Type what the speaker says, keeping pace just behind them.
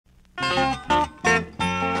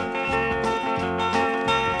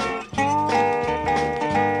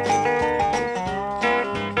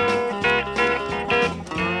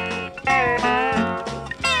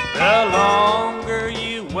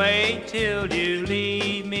you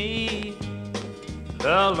leave me,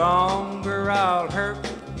 the longer I'll hurt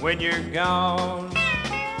when you're gone.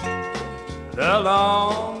 The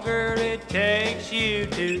longer it takes you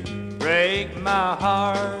to break my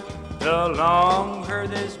heart, the longer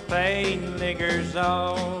this pain lingers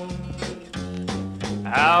on.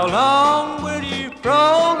 How long will you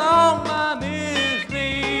prolong my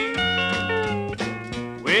misery?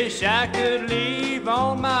 Wish I could leave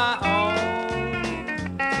on my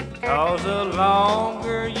own, 'cause the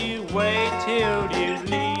longer you wait till you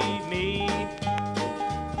leave me,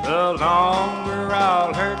 the longer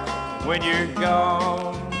I'll hurt when you're gone.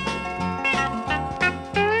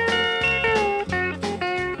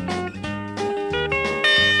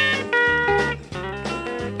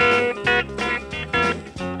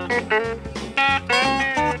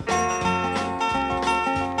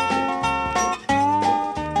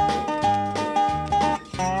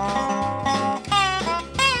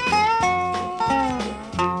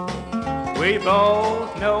 We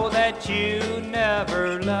both know that you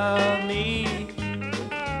never loved me.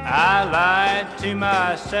 I lied to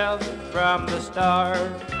myself from the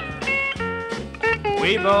start.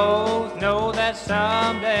 We both know that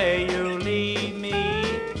someday you'll leave me,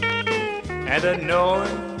 and the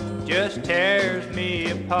knowing just tears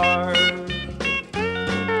me apart.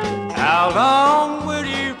 How long will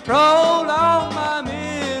you prolong my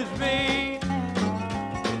misery?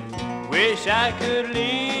 Wish I could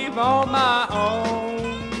leave on my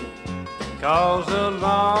own, 'cause the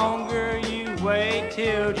longer you wait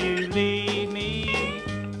till you leave me,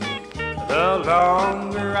 the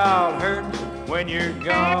longer I'll hurt when you're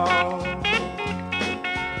gone.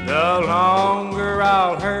 The longer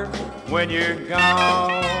I'll hurt when you're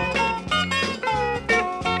gone.